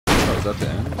is that the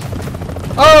end?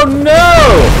 Oh no!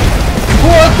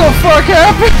 What the fuck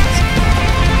happened?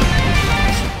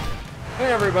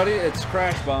 Hey everybody, it's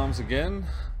Crashbombs again,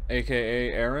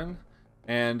 aka Aaron,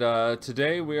 and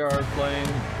today we are playing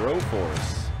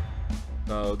Broforce.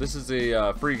 So this is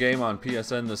a free game on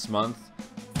PSN this month.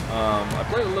 I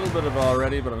played a little bit of it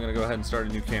already, but I'm gonna go ahead and start a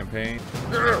new campaign.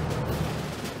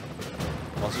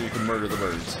 Also, you can murder the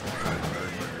birds.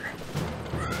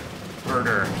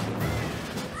 Murder.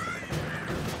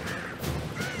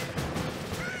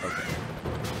 Okay.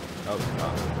 Oh,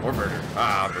 more murder.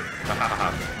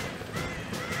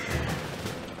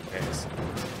 Yes.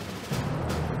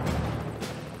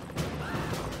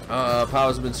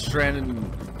 Pow's been stranded in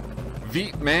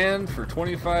Vietnam for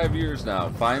 25 years now.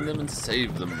 Find them and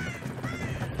save them.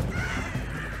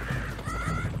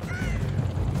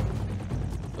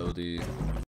 So the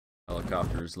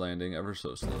helicopter is landing ever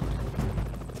so slowly.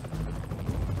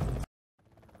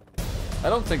 I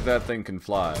don't think that thing can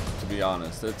fly, to be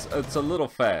honest. It's a little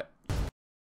fat.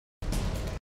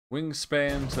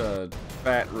 Wingspan to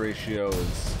fat ratio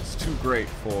is too great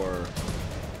for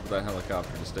that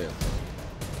helicopter to stay afloat.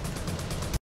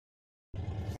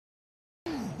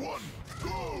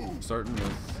 Starting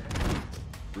with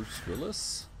Bruce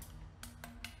Willis.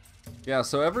 Yeah,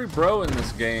 so every bro in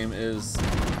this game is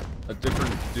a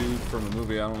different dude from a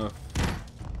movie. I don't know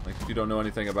if you don't know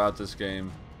anything about this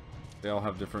game, they all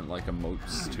have different like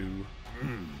emotes too.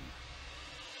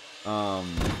 The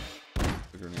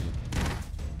grenade.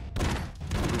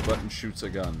 Blue button shoots a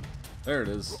gun. There it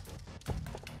is.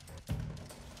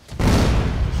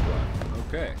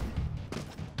 Okay.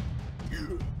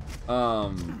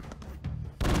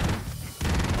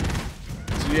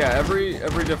 So yeah, every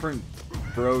different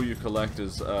bro you collect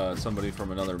is somebody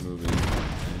from another movie.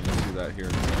 And you'll see that here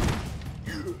in a second.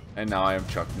 And now I am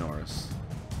Chuck Norris.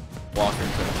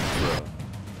 Walkerton's bro.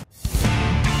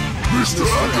 Mr.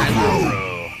 Bro.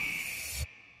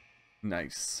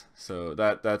 Nice. So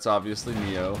that's obviously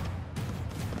Neo.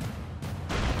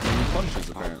 And he punches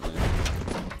apparently.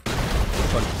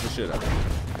 Punches the shit out of him.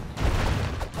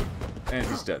 And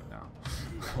he's dead now.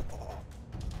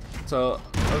 So,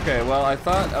 okay, well I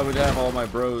thought I would have all my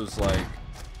bros like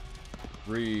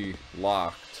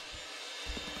re-locked.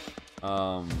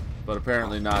 But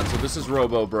apparently not. So this is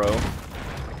Robo Bro.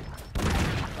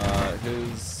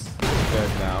 His dead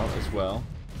now as well.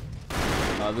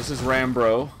 This is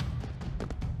Rambro.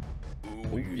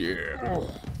 Oh yeah.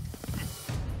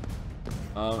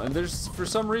 And there's, for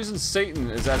some reason, Satan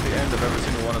is at the end of every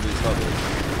single one of these levels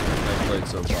I've played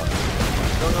so far.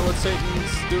 Don't know what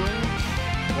Satan's doing,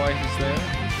 why he's there,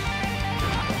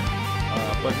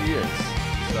 but he is.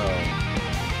 So,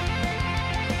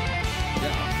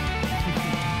 yeah.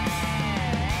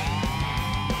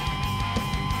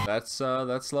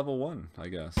 That's level 1, I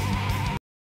guess.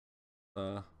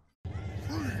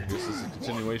 This is a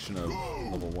continuation of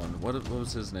level 1. What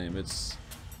was his name? It's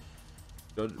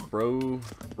Bro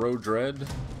Dread?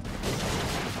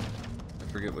 I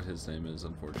forget what his name is,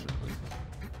 unfortunately.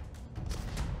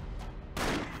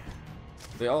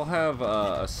 They all have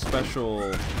a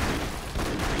special...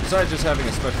 Besides just having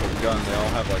a special gun, they all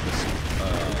have like a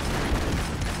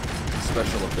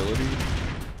special ability,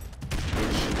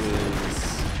 which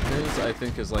is I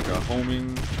think is like a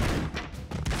homing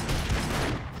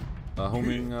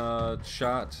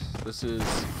shot. This is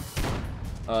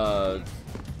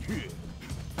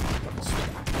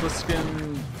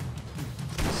Skin.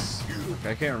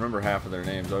 I can't remember half of their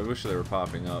names. I wish they were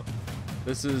popping up.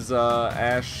 This is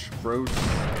Ash Bro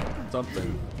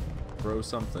something. Bro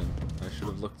something. I should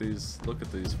have looked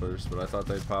at these first, but I thought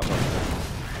they'd pop up.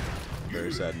 I'm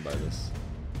very saddened by this.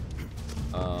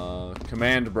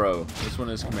 Command Bro. This one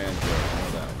is Command Bro. I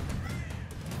know that one.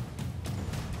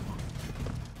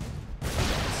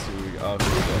 Let's see. Oh,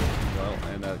 he's dead. Well,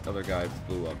 and that other guy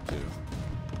blew up too.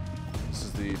 This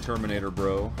is the Terminator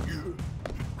Bro.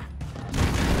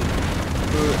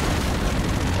 Who,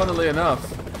 funnily enough,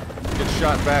 gets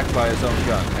shot back by his own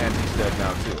gun, and he's dead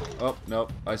now too. Oh,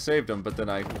 nope. I saved him, but then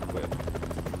I quit.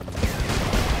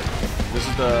 This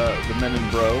is the Menin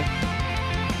Bro.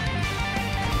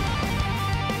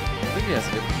 I think he has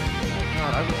a different name.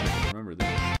 God, I wish I could remember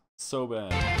these. So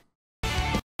bad.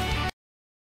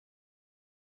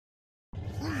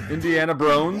 Indiana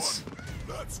Brones.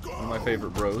 One of my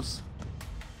favorite bros.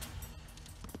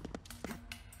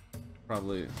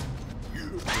 Probably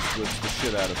just whips the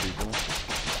shit out of people.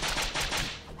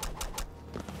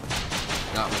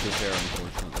 Not with his hair,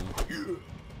 unfortunately.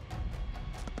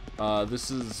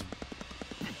 This is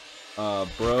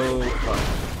Bro.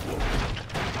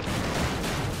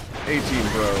 A-Team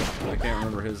Bro. I can't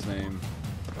remember his name.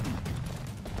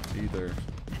 either.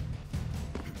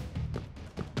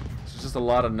 It's just a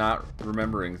lot of not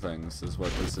remembering things is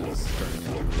what this is turning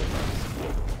into real fast.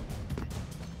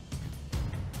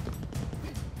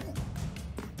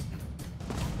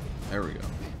 There we go.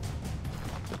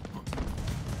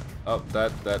 Oh,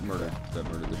 that murdered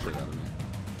the shit out of me.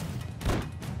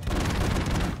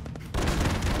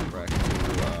 Back to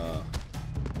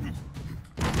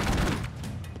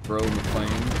Bro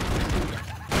McLean.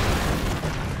 I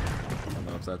don't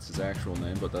know if that's his actual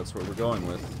name, but that's what we're going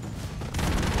with.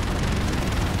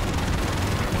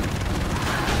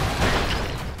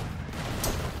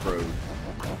 Bro.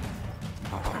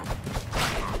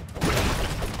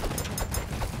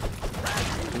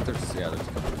 Yeah, there's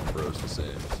a couple of bros to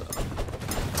save, so.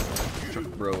 Chuck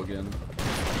Bro again.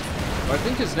 I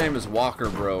think his name is Walker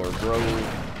Bro, or Bro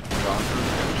Walker.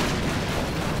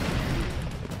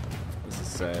 This is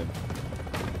sad.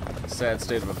 Sad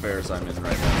state of affairs I'm in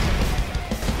right now.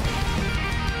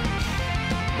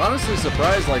 I'm honestly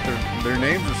surprised, like, their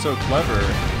names are so clever.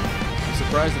 I'm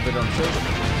surprised that they don't show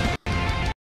them.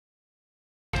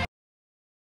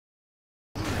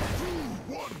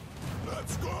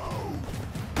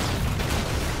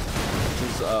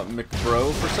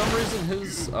 McBro, for some reason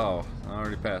his... Oh, I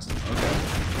already passed him. Okay.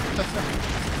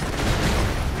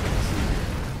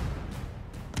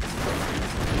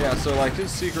 Yeah, so like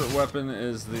his secret weapon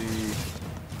is the...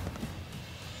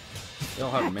 They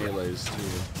all have melees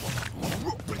too.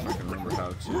 If I can remember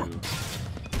how to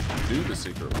do the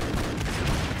secret weapon.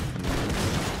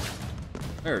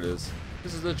 There it is.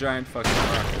 This is the giant fucking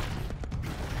rocket.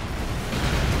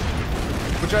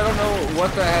 Which I don't know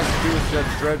what that has to do with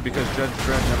Judge Dredd, because Judge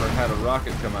Dredd never had a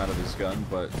rocket come out of his gun,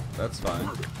 but that's fine.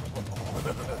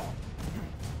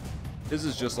 His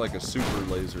is just like a super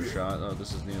laser shot. Oh,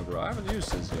 this is Neo Bro. I haven't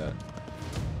used his yet.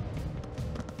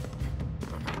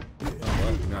 Oh,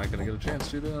 well, you're not gonna get a chance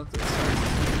to do that.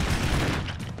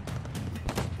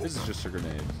 This is just a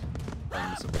grenade.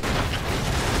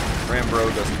 Rambro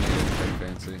doesn't need anything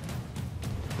fancy.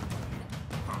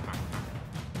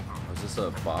 Is this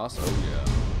a boss? Oh yeah.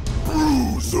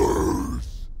 Bruisers!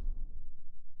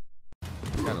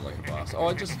 Kind of like a boss. Oh,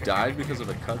 I just died because of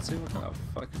a cutscene? What kind of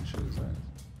fucking shit is that?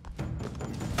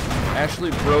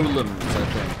 Ashley Brolims, I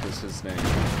think, is his name.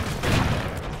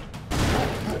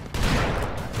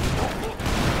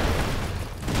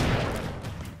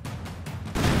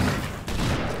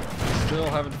 Still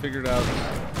haven't figured out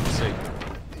Satan.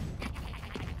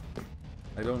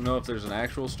 I don't know if there's an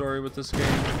actual story with this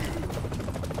game,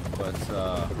 but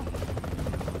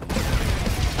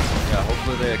yeah,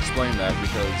 hopefully they explain that,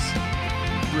 because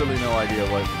really no idea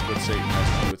what Satan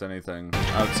has to do with anything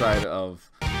outside of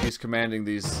he's commanding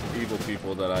these evil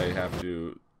people that I have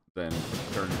to then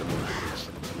turn into mush.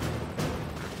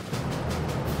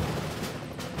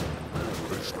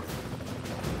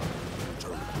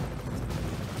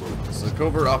 This is a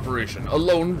covert operation. A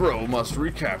lone bro must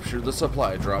recapture the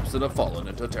supply drops that have fallen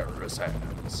into terrorist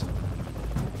hands.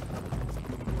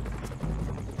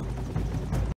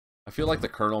 I feel like the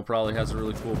Colonel probably has a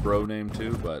really cool bro name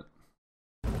too, but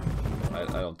I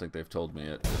don't think they've told me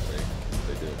it if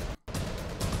they did.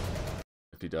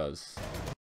 If he does.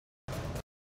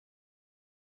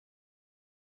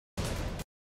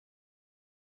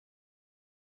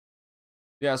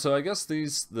 Yeah, so I guess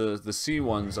the C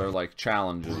ones are like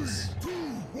challenges.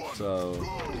 So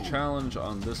the challenge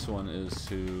on this one is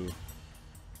to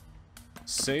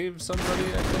save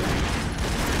somebody, I think.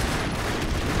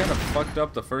 I kind of fucked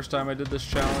up the first time I did this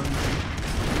challenge.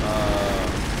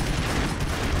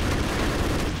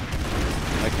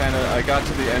 I got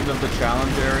to the end of the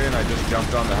challenge area and I just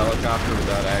jumped on the helicopter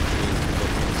without actually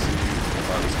looking to see if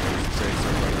I was supposed to save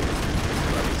somebody.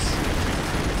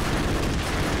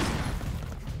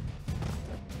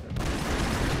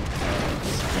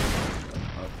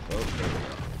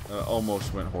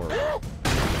 Almost went horrible.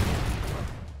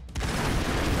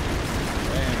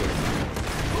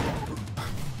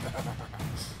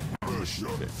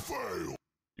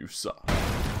 You suck.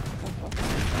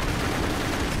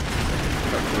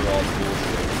 Cut through all the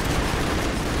bullshit.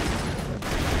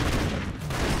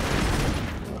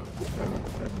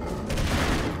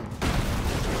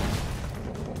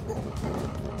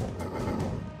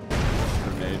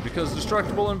 Grenade, because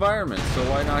destructible environments, so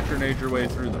why not grenade your way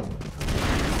through them?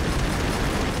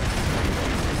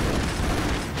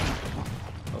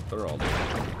 Oh, they're all dead.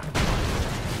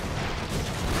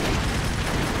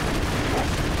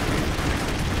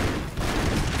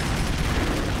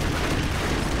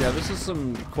 Yeah, this is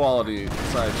some quality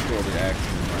side-scrolling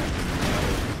action in my opinion.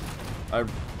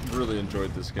 I've really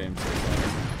enjoyed this game so far.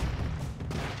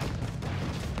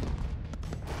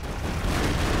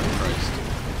 Christ.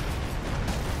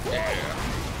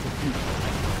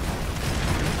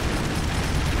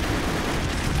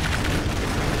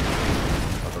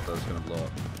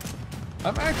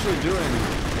 actually doing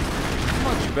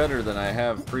much better than I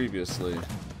have previously. I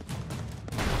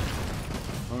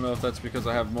don't know if that's because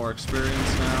I have more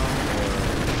experience now, or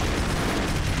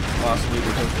possibly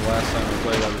because the last time I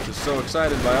played I was just so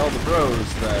excited by all the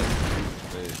bros that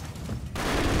they,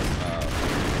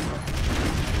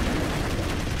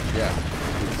 yeah,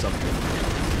 did something.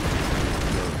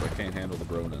 I can't handle the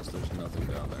broness, there's nothing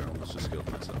down there, I almost just killed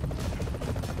myself.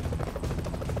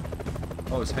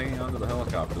 Oh, it's hanging onto the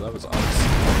helicopter, that was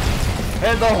awesome.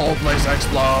 And the whole place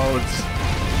explodes!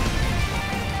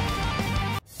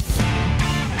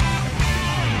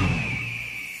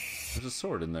 There's a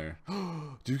sword in there.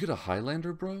 Do you get a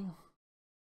Highlander, bro? Do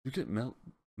you get Mel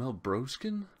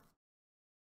Broskin?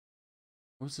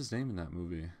 What's his name in that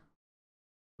movie?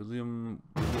 William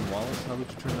Wallace? How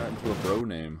would you turn that into a bro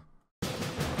name?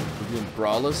 William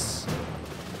Brawless?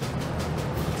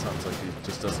 That sounds like he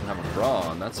just doesn't have a bra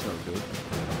on. That's no good.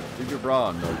 Leave your bra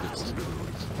on, Nuggets.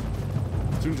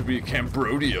 Soon to be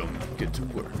Cambrodium. Get to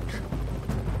work.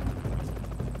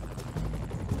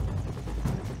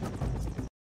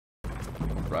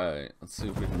 Right, let's see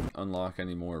if we can unlock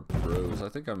any more bros. I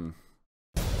think I'm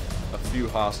a few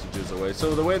hostages away.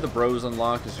 So the way the bros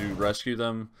unlock is you rescue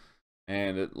them,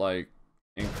 and it like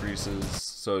increases.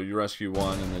 So you rescue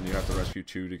one, and then you have to rescue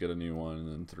 2 to get a new one, and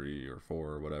then 3 or 4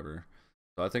 or whatever.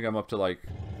 So I think I'm up to like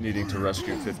needing to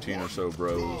rescue 15 or so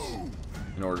bros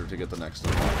in order to get the next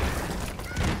unlock.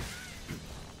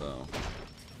 So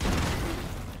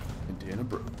Indiana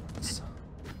Bros.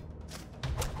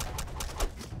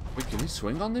 Wait, can he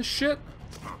swing on this shit?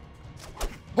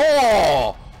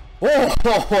 Oh!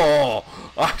 Oh!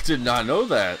 I did not know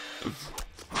that.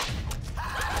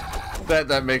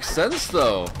 That makes sense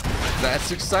though.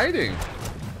 That's exciting.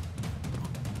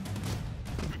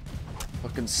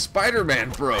 Fucking Spider-Man,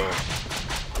 bro. Oh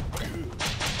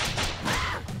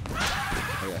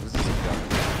yeah, this is a gun.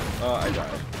 Oh, I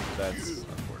died. That's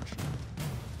unfortunate.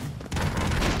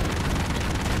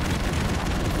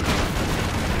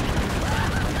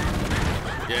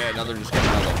 Yeah, now they're just coming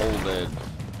out of the hole dead.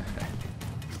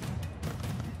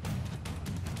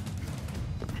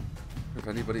 If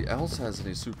anybody else has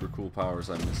any super cool powers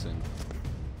I'm missing.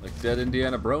 Like dead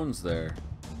Indiana Brones there.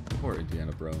 Poor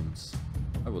Indiana Brones.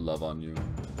 I will love on you.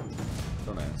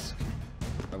 Don't ask.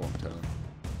 I won't tell.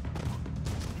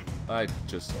 I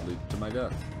just lead to my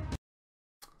death.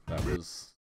 That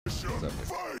was epic.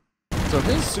 So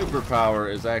his superpower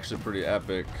is actually pretty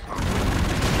epic.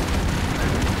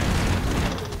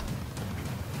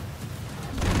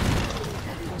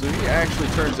 So he actually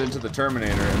turns into the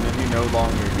Terminator, and then he no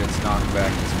longer gets knocked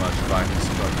back as much by his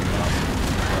fucking awesome.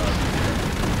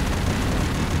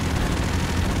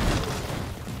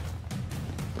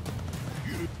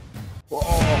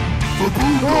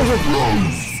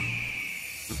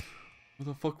 What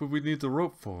the fuck would we need the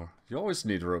rope for? You always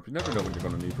need a rope. You never know when you're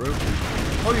gonna need rope.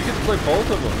 Oh, you get to play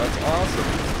both of them. That's awesome.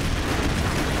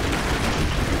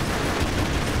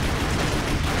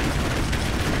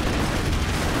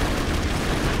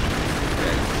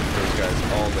 Those guys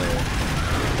all day.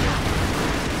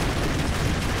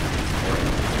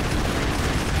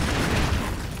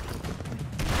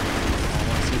 I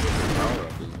want to see what their power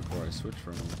up is before I switch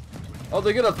from them. Oh,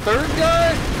 they get a third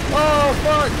guy? Oh,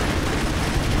 fuck!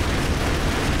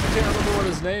 I can't remember what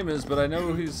his name is, but I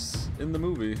know he's in the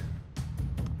movie.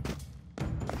 I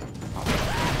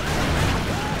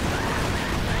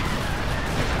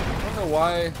don't know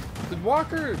why. Did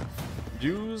Walker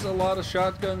use a lot of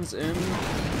shotguns in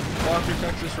Walker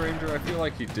Texas Ranger? I feel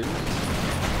like he didn't.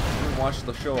 I didn't watch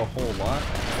the show a whole lot,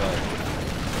 but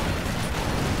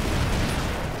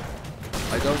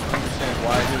I don't understand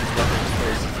why his weapon's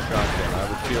face is a shotgun. I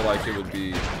would feel like it would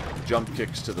be jump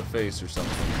kicks to the face or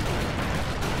something.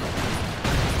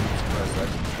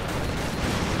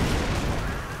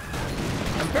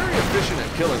 I'm very efficient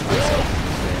at killing myself in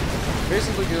this game.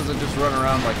 Basically because I just run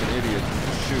around like an idiot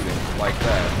just shooting like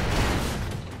that.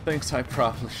 Thinks I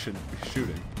probably shouldn't be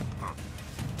shooting.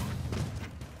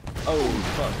 Oh,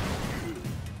 fuck.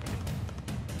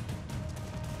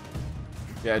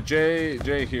 Yeah,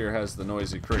 Jay here has the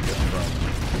noisy cricket from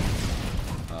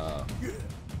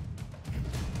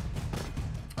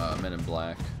Men in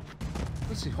Black.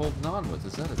 What's he holding on with?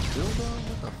 Is that a dildo?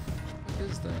 What the fuck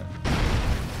is that?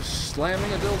 Just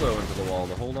slamming a dildo into the wall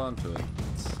to hold on to it.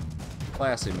 It's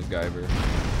classy, MacGyver.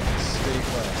 Stay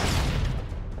classy.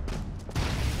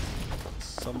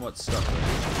 Somewhat stuck there.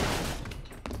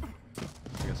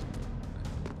 I guess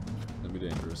that'd be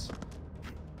dangerous.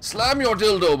 Slam your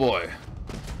dildo, boy!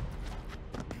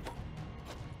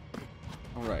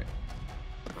 Alright.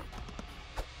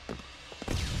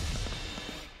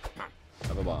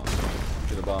 Have a bomb.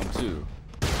 Get a bomb too.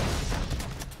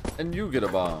 And you get a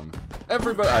bomb.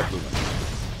 Everybody, I blew it.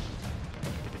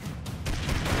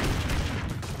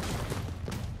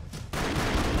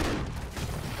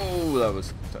 Oh, that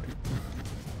was tight.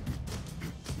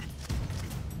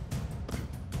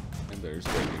 And there's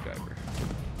Baby Guyver.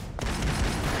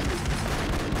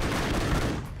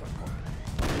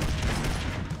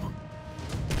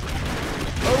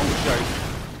 Oh, shite.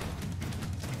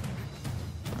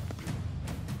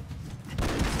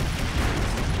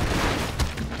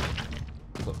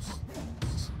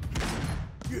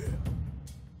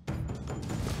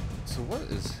 So what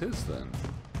is his then?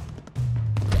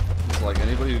 It's like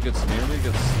anybody who gets near me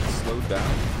gets slowed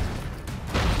down.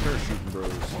 Parachuting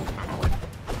bros.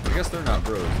 I guess they're not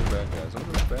bros, they're bad guys. I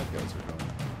wonder if bad guys are going.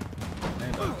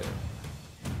 And I'm dead.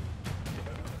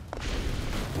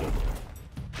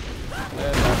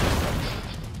 And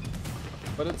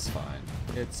but it's fine.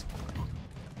 It's fine.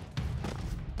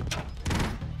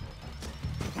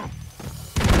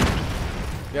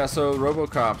 Yeah, so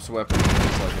Robocop's weapon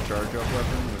is like a charge-up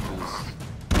weapon, which is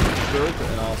good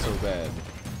and also bad.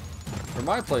 For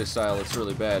my playstyle, it's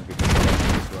really bad because I like to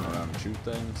just run around and shoot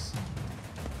things.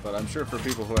 But I'm sure for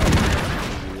people who have a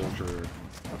wheel for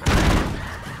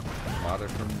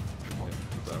modicum,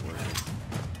 that word,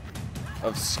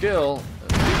 of skill,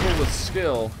 people with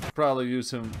skill probably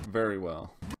use him very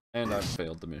well. And I've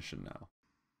failed the mission now.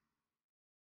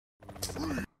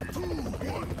 3, 2,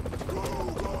 1, go!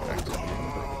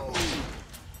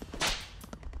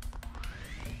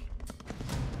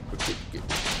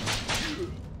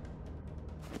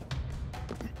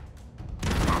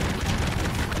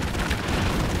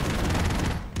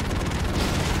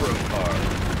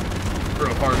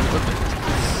 Broforce with it.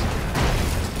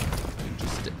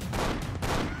 Just did.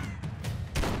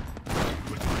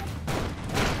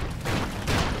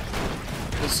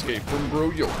 Escape from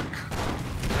Bro York.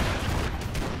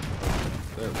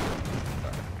 There we go.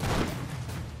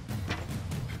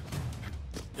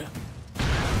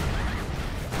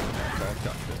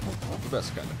 Cocktail. The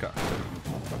best kind of cocktail.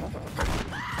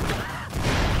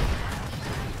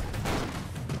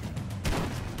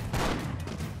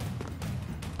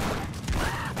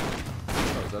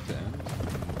 Oh, is that the end?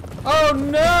 Oh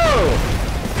no!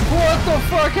 What the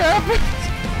fuck happened?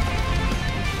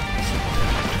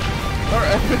 Our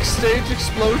epic stage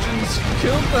explosions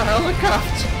killed the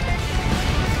helicopter.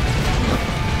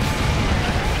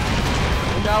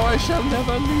 Now I shall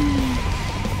never leave.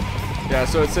 Yeah,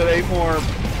 so it said 8 more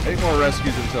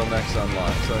rescues until next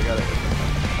unlock. So I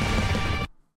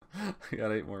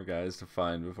got 8 more guys to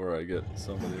find before I get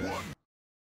somebody else.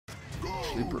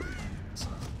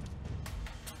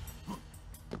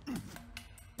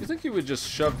 You think he would just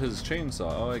shove his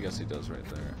chainsaw? Oh, I guess he does right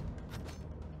there.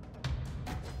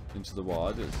 Into the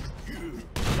wall.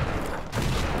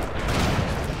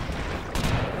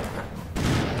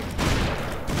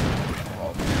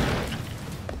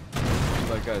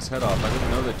 That guy's head off. I didn't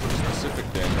know they took specific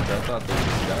damage. I thought they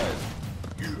just died.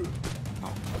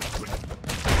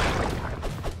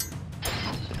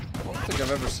 I don't think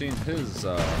I've ever seen his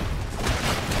power.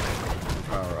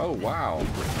 Oh wow.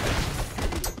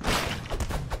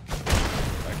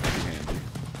 That could be handy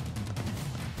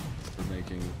for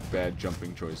making bad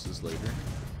jumping choices later.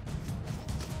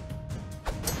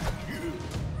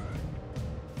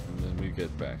 And then we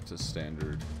get back to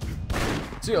standard.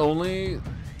 It's the only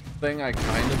thing I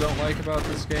kind of don't like about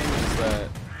this game is that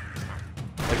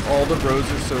like all the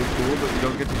bros are so cool, but you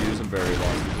don't get to use them very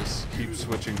long. You just keep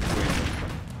switching between them.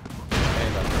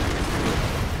 And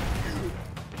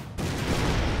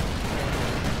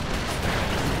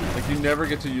like you never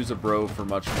get to use a bro for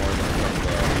much more than a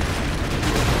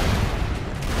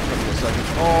couple of seconds.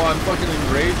 Oh, I'm fucking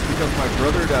enraged because my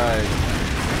brother died.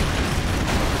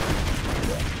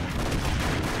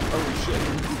 Oh shit.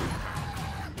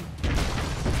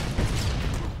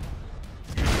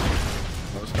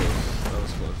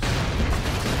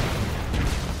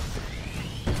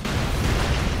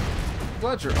 I'm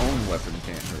glad your own weapon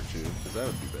can't hurt you, because that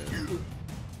would be bad.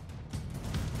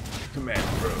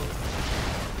 Commando.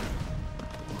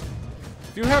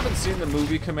 If you haven't seen the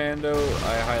movie Commando,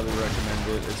 I highly recommend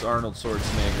it. It's Arnold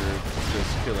Schwarzenegger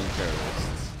just killing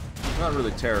terrorists. Not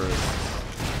really terrorists,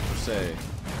 per se,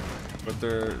 but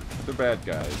they're bad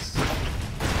guys.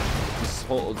 Just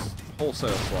wholesale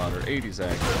slaughter, 80s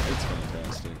action, it's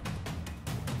fantastic.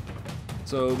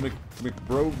 So,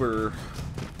 McBrober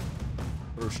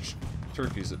throws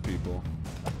turkeys at people,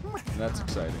 and that's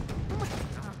exciting.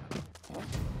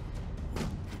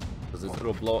 Because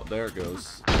it'll blow up, there it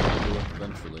goes. It'll blow up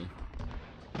eventually.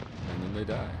 And then they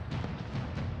die.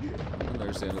 And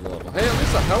there's the end of the level. Hey, at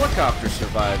least the helicopter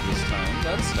survived this time.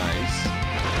 That's nice.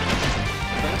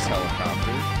 thanks,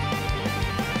 helicopter.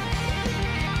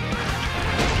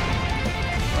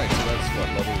 Right, so that's what,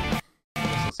 level... I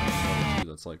guess that's not level 2,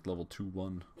 that's like level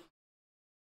 2-1.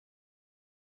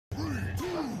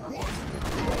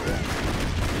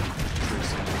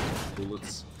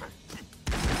 Bullets.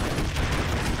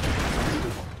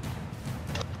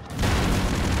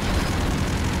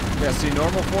 Yeah, see,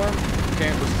 normal form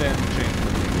can't withstand the chain.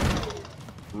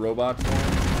 Robot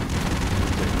form.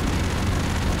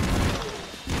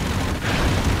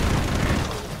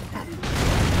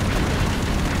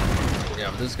 Yeah,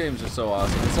 but this game's just so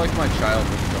awesome. It's like my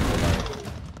childhood come to life.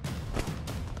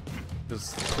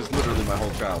 Because literally my whole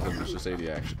childhood was just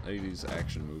 80s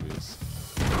action movies.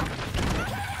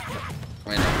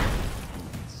 I know.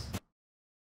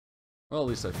 Well, at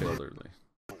least I failed early.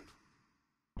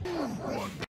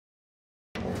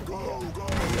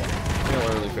 Fail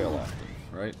early, fail often,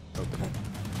 right? Okay.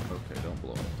 Okay, don't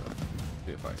blow up then.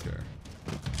 See if I care.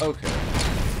 Okay.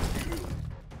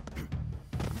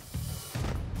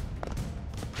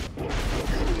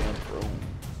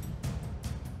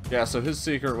 Yeah, so his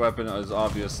secret weapon is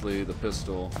obviously the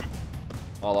pistol,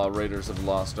 a la Raiders of the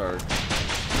Lost Ark. He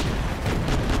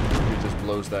just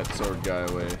blows that sword guy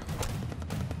away.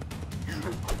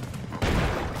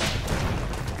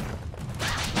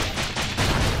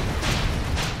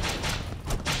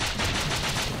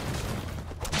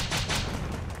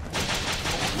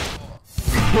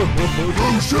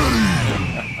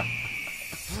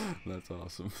 That's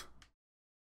awesome.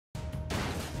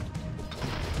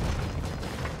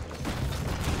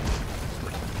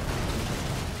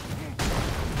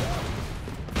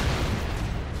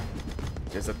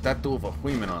 There's a tattoo of a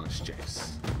woman on his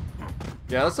chest.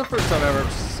 Yeah, that's the first time I ever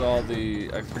saw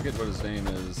the... I forget what his name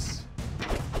is.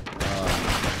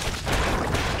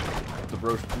 The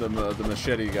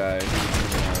machete guy. He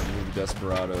was in the movie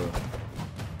Desperado.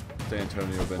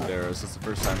 Antonio Banderas. That's the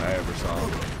first time I ever saw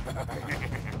him.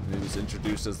 And he was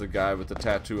introduced as the guy with the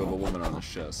tattoo of a woman on his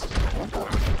chest.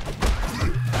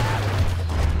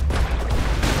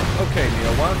 Okay,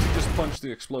 Neo, why don't you just punch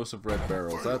the explosive red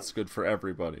barrels? That's good for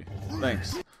everybody.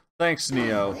 Thanks. Thanks,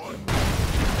 Neo.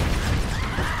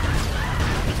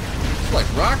 It's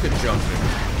like rocket jumping.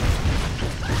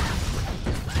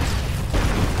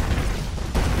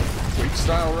 Greek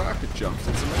style rocket jumps.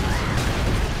 It's amazing.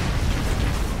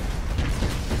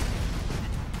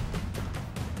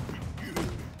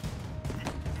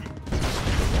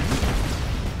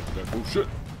 Oh shit!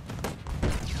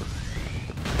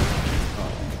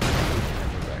 Oh,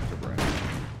 we're back to brain.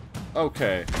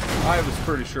 Okay, I was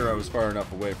pretty sure I was far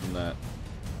enough away from that.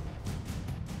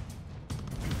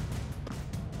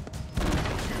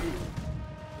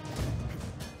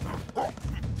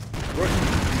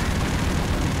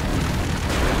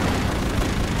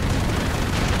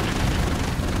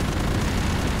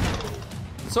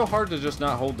 It's so hard to just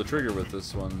not hold the trigger with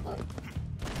this one.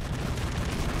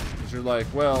 You're like,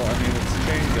 well, I mean, it's a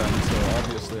chain gun, so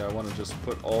obviously I want to just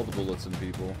put all the bullets in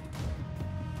people.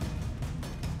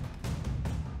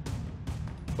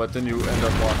 But then you end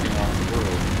up walking off the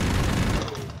world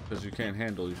because you can't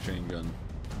handle your chain gun.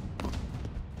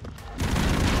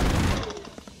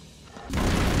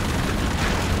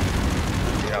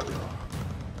 Yep.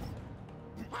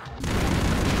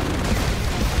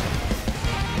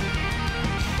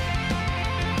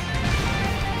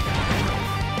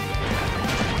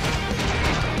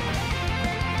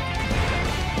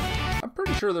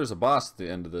 Sure there's a boss at the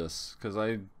end of this, because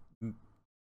I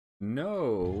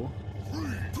know,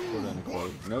 quote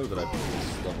unquote, know that I've beat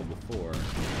this level before.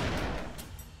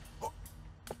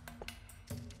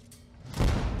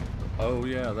 Oh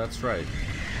yeah, that's right.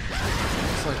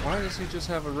 It's like, why does he just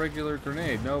have a regular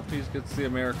grenade? Nope, he gets the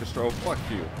America Star. Oh, fuck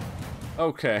you.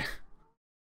 Okay.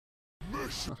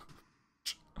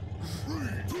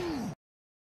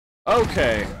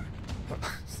 Okay.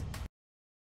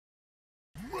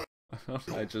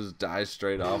 I just die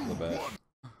straight off the bat.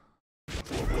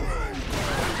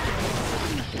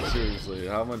 Seriously,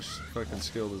 how much fucking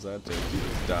skill does that take? You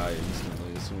just die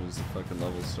instantly as soon as the fucking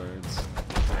level starts.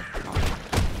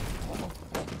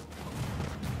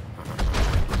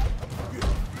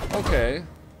 Okay.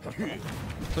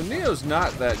 So Neo's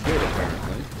not that good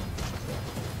apparently.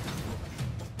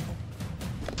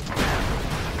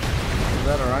 Either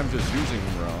that or I'm just using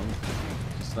him wrong.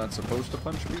 He's not supposed to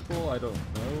punch people? I don't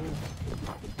know.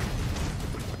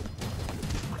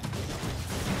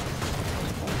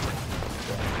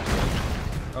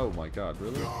 Oh my god,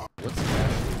 really? What's the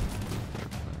dash?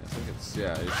 I think it's,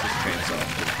 yeah, it's just chainsaw.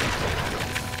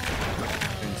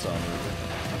 Chainsaw movement.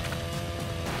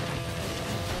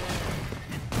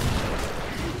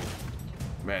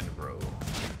 Man, bro.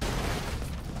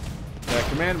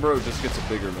 Command Bro just gets a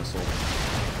bigger missile. See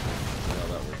how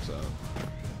that works out.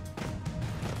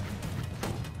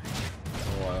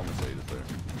 Oh, I almost ate it there.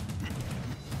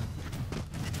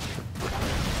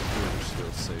 Superior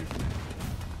skills saved me.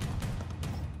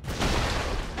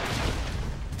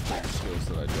 Skills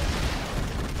that I don't.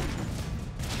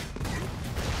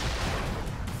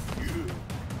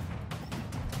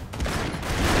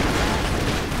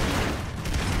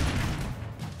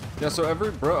 Yeah, so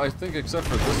every bro, I think except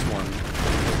for this one,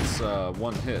 it's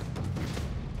one hit.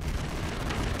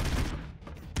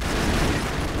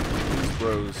 These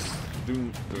bros,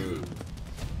 Doom,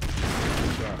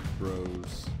 Shock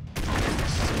Bros, I'm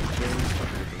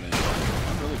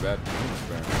really bad at names,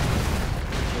 apparently.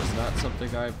 It's not something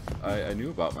I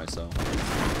knew about myself.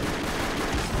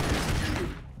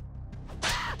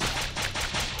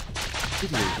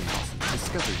 Video games,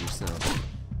 discover yourself.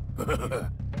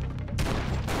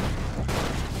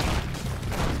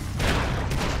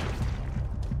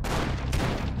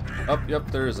 Oh, yep,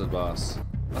 there is a boss.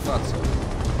 I thought so.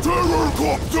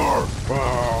 Terrorcopter!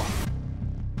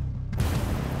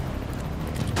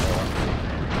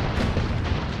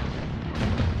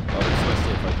 Oh,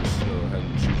 especially if I just go ahead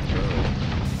and shoot the barrel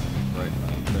right in my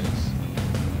own face.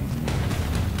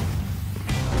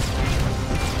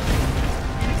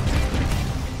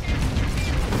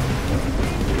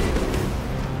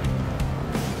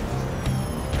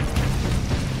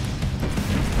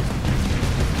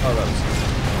 Oh, that was good.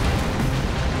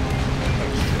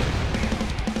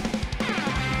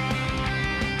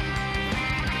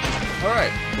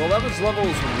 Alright, well that was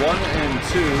levels 1 and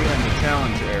 2 and the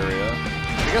challenge area.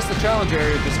 I guess the challenge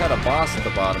area just had a boss at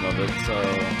the bottom of it, so,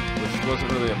 which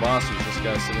wasn't really a boss, it was just a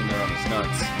guy sitting there on his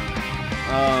nuts.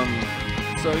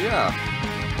 So yeah.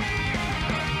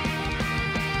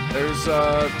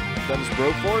 That is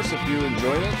Broforce. If you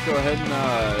enjoyed it, go ahead and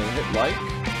hit like.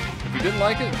 If you didn't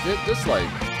like it, hit dislike.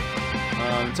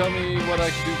 Tell me what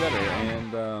I could do better,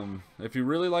 and if you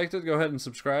really liked it, go ahead and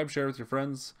subscribe, share with your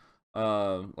friends.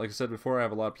 Like I said before, I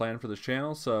have a lot planned for this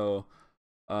channel, so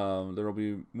there will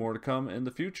be more to come in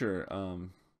the future.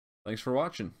 Thanks for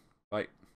watching. Bye.